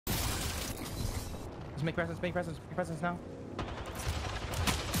Just make presence now.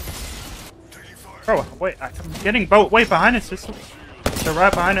 Bro, wait, I'm getting boat. Wait, behind us. They're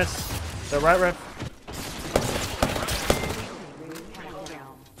right behind us. They're right, Rev.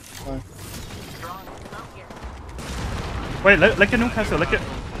 Wait, look at Newcastle. Look at.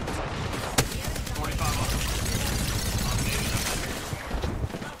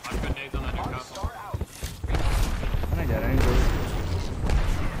 I get angry.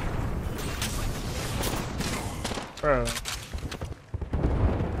 Bro.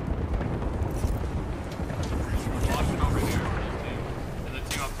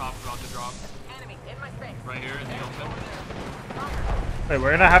 Right here in the open. Wait,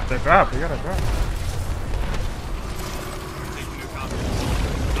 we're gonna have to drop. We gotta drop.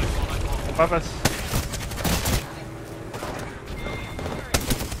 Above us.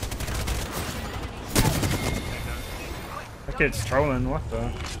 That kid's trolling. What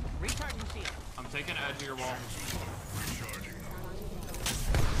the? I'm taking edge of your wall.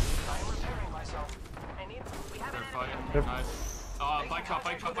 They're fighting. Yep. Nice. Bike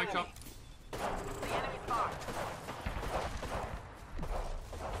chop.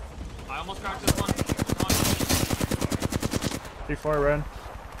 I almost cracked this one. D4 red.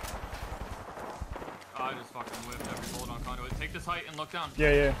 I just fucking whipped every bullet on conduit. Take this height and look down.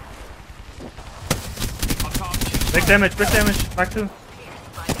 Yeah. Up top. Big damage. Back two.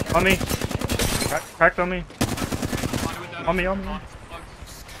 On me. Cracked on me. On me. Rev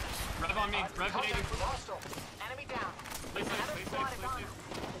on me. Rev hit 80. Play safe.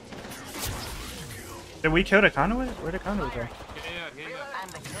 Did we kill the conduit? Where'd the conduit go? Yeah.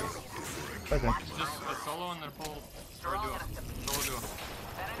 Okay. Just a solo and then pull. Or duo. Solo duo.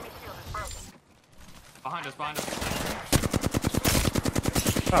 Behind us.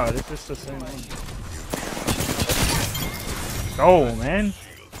 Oh, this is the same one. Go, man.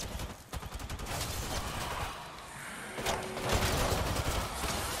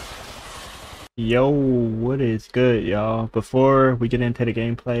 Yo, what is good, y'all? Before we get into the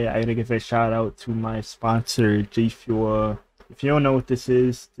gameplay, I gotta give a shout out to my sponsor, GFUEL. If you don't know what this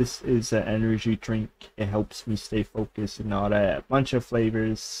is an energy drink. It helps me stay focused and all that. Bunch of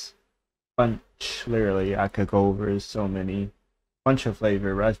flavors. Literally, I could go over so many. Bunch of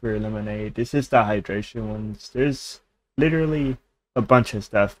flavor. Raspberry lemonade. This is the hydration ones. There's literally a bunch of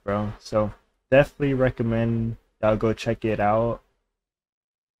stuff, bro. So definitely recommend y'all go check it out.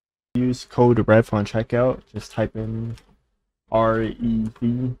 Use code REV on checkout. Just type in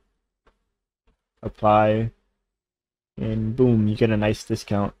REV, apply, and boom, you get a nice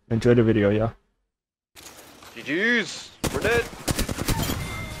discount. Enjoy the video, y'all. GG's, we're dead.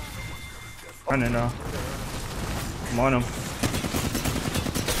 Running now. I'm on him.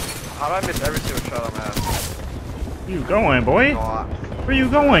 How did I miss every single shot I'm at? Where you going, boy? Where you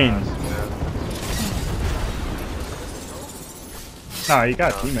going? Nah, you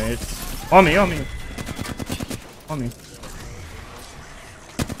got teammates. On me.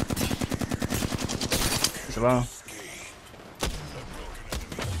 It's low.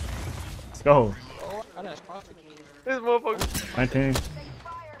 Let's go. This motherfucker. 19.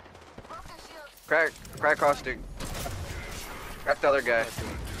 Crack caustic. Crack the other guy.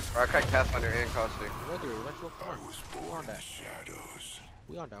 Or I cracked Pathfinder and caustic.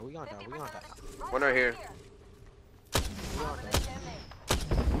 We on that. One right here.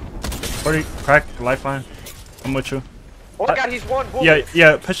 40, crack, lifeline. I'm with you. Oh my god, he's one. Boom.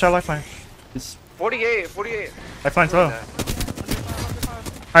 Yeah, push that lifeline. It's 48. lifeline's low.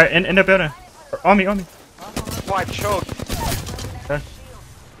 Alright, in the building. On me. Oh, I choked. Okay.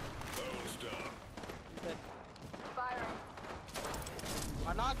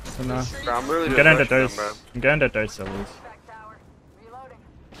 So now, Bro, I'm really I'm just getting the rushing them, dice. bro. I'm getting the dice at least.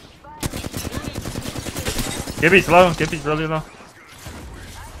 Gibby's low. Gibby's really low.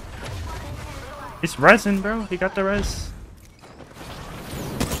 He's resin, bro. He got the res.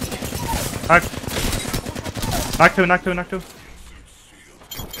 Knock two.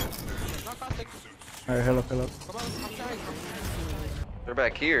 Alright, heal up. They're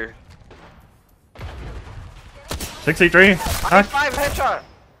back here. 63. I Knock. 5 headshot.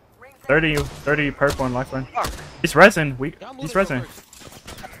 30 perp on lifeline. Fuck. He's resin. He's resin.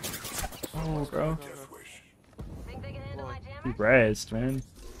 Oh, bro. He rezzed, man.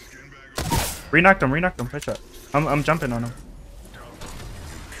 Re-knocked him. Headshot. I'm jumping on him.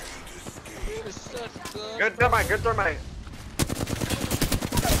 Good thermite.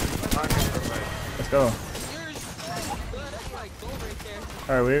 Let's go.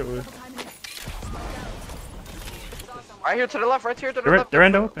 Alright, we Right here to the left, left. they're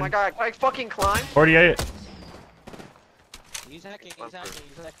in the open. Oh my god, can I fucking climb? 48. He's hacking,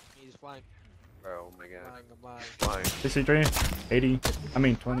 he's flying. Bro, oh my god. I'm lying. Flying. 63, 80, I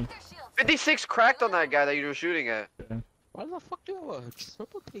mean 20. 56 cracked on that guy that you were shooting at. Why the fuck do you have a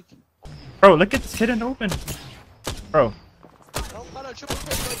triple pick? Bro, look at this kid in the open. Bro, I don't got a triple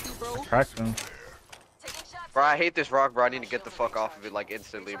pick like you, bro. cracked him. Bro, I hate this rock, bro. I need to get the fuck off of it like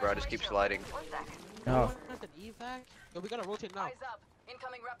instantly, bro. I just keep sliding. No, Yo, we gotta rotate now.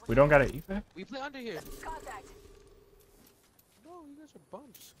 we don't got an evac? We play under here. No, you guys are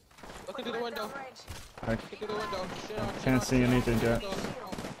bums. Look into the window. I Look into the window. Shit on, shit can't on, see shit on, anything shit on. yet.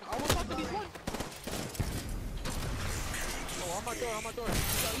 I almost knocked him, he's one. Oh, on my door, on my door.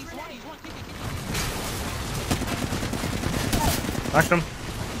 He's one, kick it. Knocked him.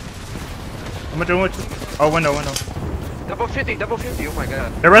 I'm gonna do what? Oh, window. Double 50, oh my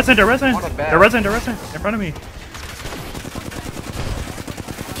god. They're resin. On a bat. They're resin. In front of me.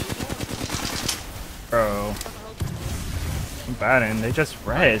 Bro. I'm batting. They just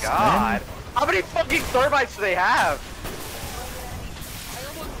rest, God. man. How many fucking thermites do they have?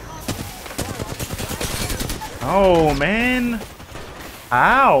 Oh, man.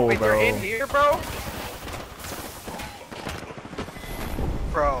 How, Wait, they're bro? in here, bro?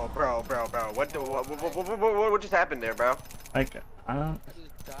 Bro. What just happened there, bro? Like, I I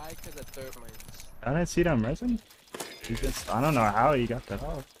just died because of thermites. didn't see them resin. He just, I don't know how he got that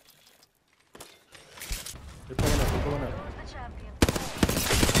off. They're pulling up.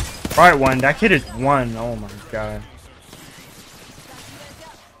 Right one. That kid is one. Oh my god.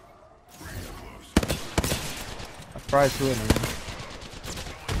 I fried two of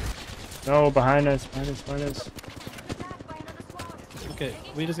them. No, behind us. Okay,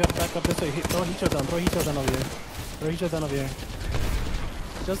 we just gotta back up this way. Throw heat shield down over here.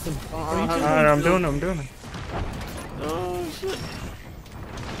 Justin, throw heat shield down. I'm doing it. Oh shit.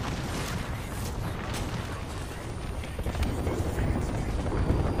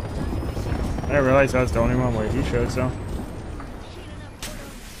 I didn't realize I was the only one where he showed, so.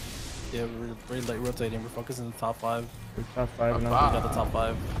 Yeah, we're like rotating. We're focusing on the top 5. We're top 5 We now. got the top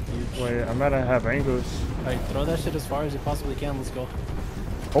 5. Huge. Wait, I'm gonna have angles. Alright, throw that shit as far as you possibly can. Let's go.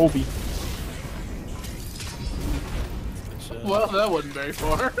 Obi. Good shit. Well, that wasn't very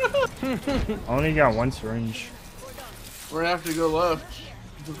far. I only got one syringe. We're gonna have to go left.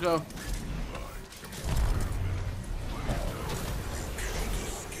 Let's go.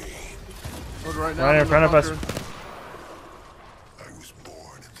 Look right now. Right in front of us.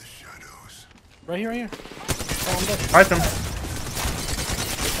 Right here. Oh, I'm dead. Fight them.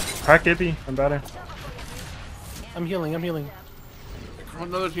 Crack Ippy. I'm better. I'm healing.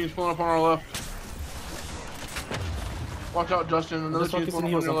 Another team's pulling up on our left. Watch out, Justin. I'm Another just team's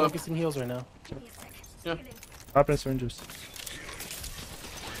focusing pulling up heals. on I'm your left. focusing heals right now. Yeah. Popping syringes.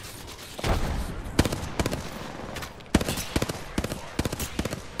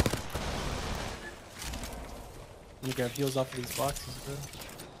 Let me grab heals off of these boxes, bro.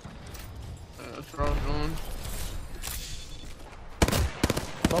 That's where I was going.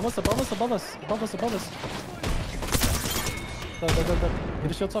 Above us. Done.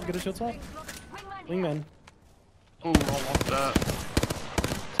 Get a shield top. Wingman. Ooh, almost that.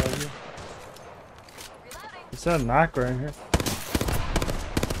 Tell you. There's a knock right here.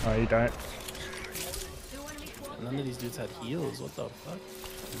 Oh, he died. None of these dudes had heals. What the fuck?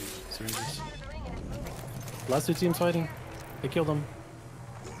 Syringes. Last 2 teams fighting. They killed them.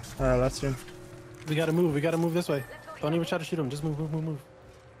 Alright, let's see. We gotta move this way. Don't even try to shoot him. Just move.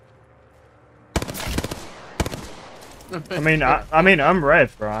 I mean, I'm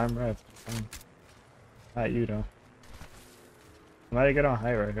rev, bro. I'm rev. Not you though. I'm about to get on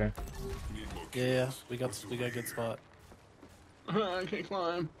high right here. Yeah. We got a good spot. I can't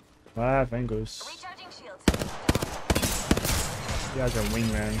climb. I have angles. You guys are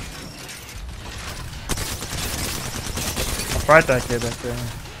wingman. I'll fight that kid back there.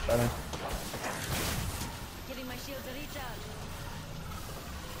 Better. Giving my shields a recharge.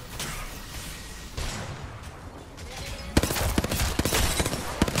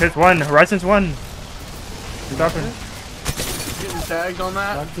 Kid's one. Horizon's one. He's dropping. Getting tagged on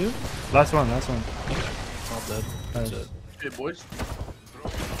that. Knock 2? Last one. All dead. Nice. Shit. Hey, boys.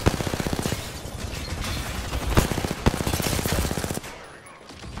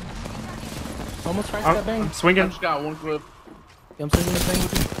 Almost tried that bang. I'm I swinging. just got one clip. Yeah, I'm swinging this bang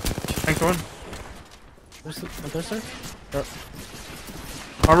with you. Thanks one. There's sir? Yep.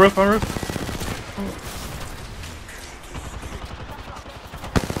 On roof.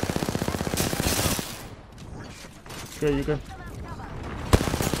 Good, you good.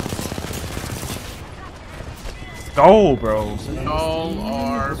 Go, bro. All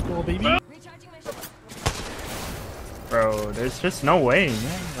are. Let's go, baby. Recharging my shields. Bro, there's just no way,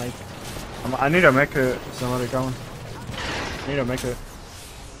 man. Like, I need to make it. Somebody coming. I need to make it.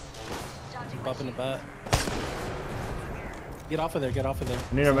 Pop in the bat. Get off of there, get off of there.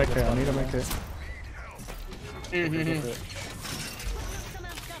 I need to make it. I need to make it. Go for it.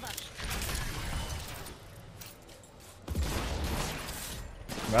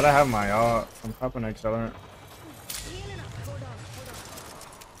 Gotta have my ult. I'm popping accelerant.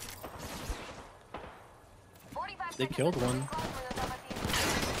 They killed one.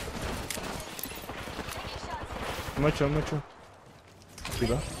 Mucho, mucho.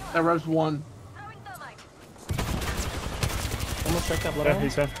 That revs one. Almost checked that blood. Yeah,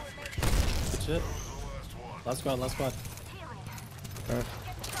 he's dead. Good shit. Last squad, last squad. Alright.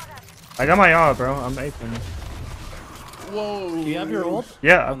 I got my ult, bro. I'm aping. Whoa. Do you have your ult?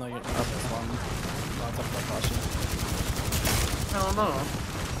 Yeah. Oh no, you're not. I'll talk about caution. I don't know.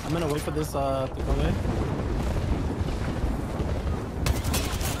 I'm gonna wait for this to go away.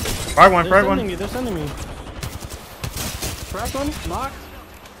 Frag one, They're frag sending one. me, they're sending me. Frag one, knocked.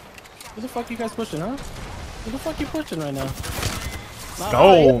 Who the fuck you guys pushing, huh? Who the fuck you pushing right now?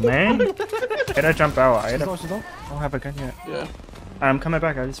 Go, man. I gotta jump out. I She's gotta. low, she's low. I don't have a gun yet. Yeah. I'm coming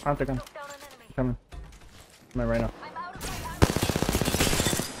back. I just found the gun. I'm coming. Coming right now.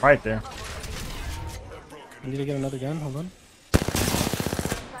 Right there. I need to get another gun, hold on.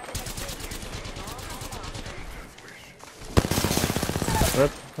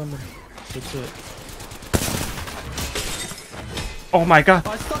 Rip. Coming. Good shit. Oh my god.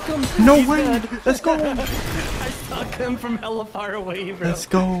 I stuck him! No He's way. dead. Let's go. I stuck him from hella far away, bro. Let's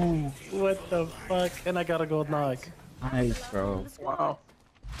go. What the fuck? And I got a gold knock. Nice, bro. Wow.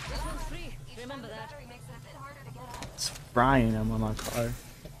 It's frying him on my car.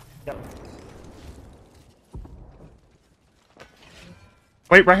 Yep.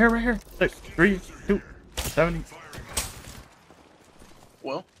 Wait, right here, right here. Look, 3, 2, 70.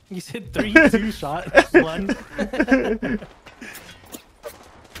 Well. You said 3, 2 shot, 1.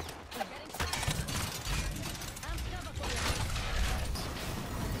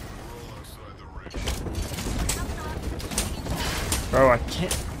 Bro, I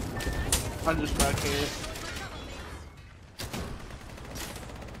can't. I just back here.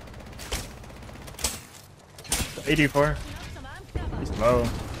 $84. He's low.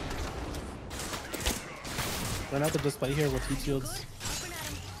 We're not to just fight here with heat shields.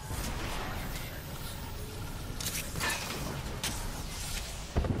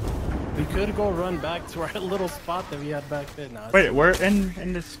 We could go run back to our little spot that we had back there. Nah, Wait, we're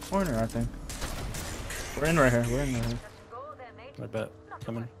in this corner, I think. We're in right here. We're in right here. I bet.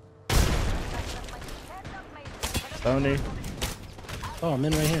 Coming. 70. Oh, I'm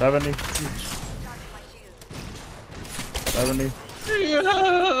in right here. 70. 70.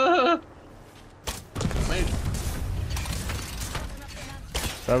 Yeah. Amazing.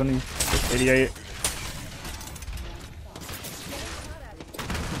 70. 88.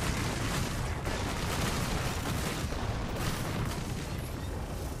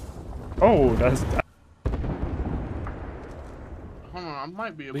 Oh, that's. Hold on, I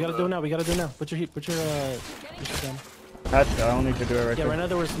might be able We gotta to. do it now. We gotta do it now. Put your heat. Put your shit down. I don't need to do it right Yeah, there. right now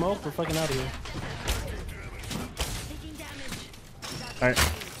that we're smoked, we're fucking out of here. Alright.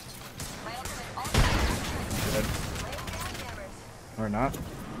 Good. Or not.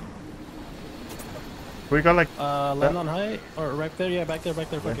 We got like. Land on high or right there. Yeah, back there.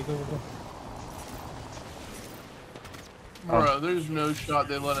 Fuck it. Go, go, go. Bro, there's no shot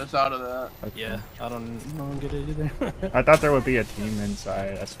they let us out of that. Yeah, I don't get it either. I thought there would be a team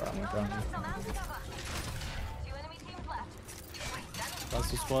inside. That's why I'm going. Last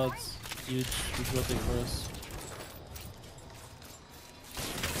two squads. Huge rotate for us.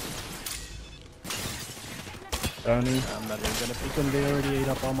 Tony. I'm not even gonna pick them. They already ate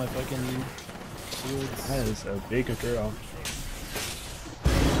up all my fucking shields. That is a big girl.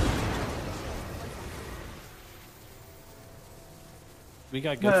 We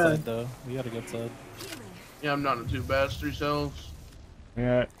got good side though. We got a good side. Yeah, I'm not in too bad. It's 3 cells. We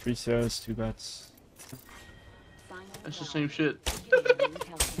got 3 cells, 2 bets. That's the same shit.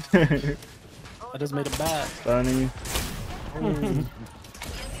 I just made a bat. Tony.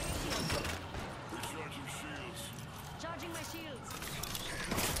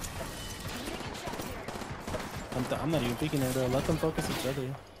 I'm not even peeking at her. Let them focus each other.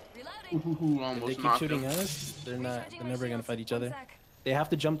 Ooh, If almost they keep knocked shooting him. at us, they're never gonna fight each other. They have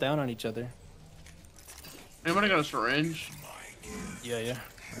to jump down on each other. Anybody got a syringe? Yeah.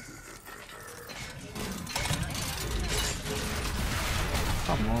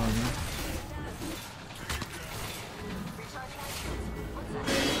 Come on, man.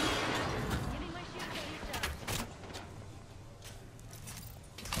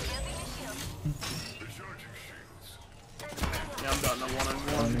 Yeah, I'm done. I'm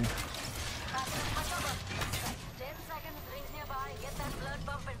 1-on-1.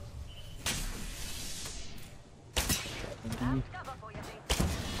 20.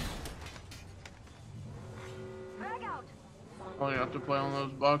 Oh, you have to play on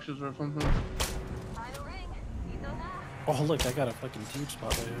those boxes or something. Oh, look, I got a fucking huge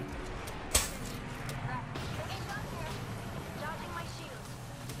spot right here.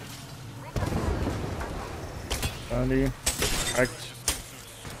 70. Cracked.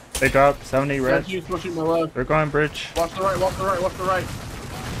 They dropped 70 red. He's pushing my left. They're going bridge. Watch the right, watch the right, watch the right.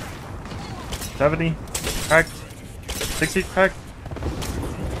 70. Cracked. 60 cracked.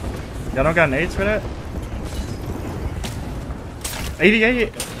 Y'all don't got nades for that? 88.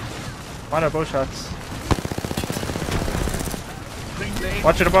 Why not both shots? Big name.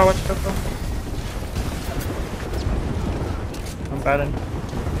 Watch it above, watch it above. I'm batting.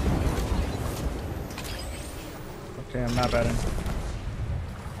 Okay, I'm not batting.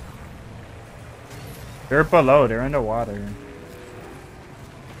 They're below, they're in the water.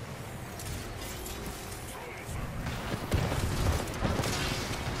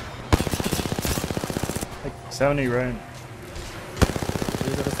 Like 70 right.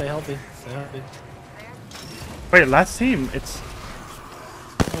 You gotta stay healthy. Stay healthy. Wait, last team, it's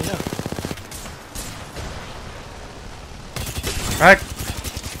Oh yeah. crack.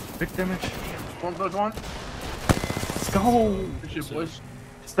 Big damage. 1+1. Let's go. Good shit, boys.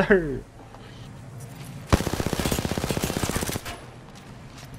 Sir.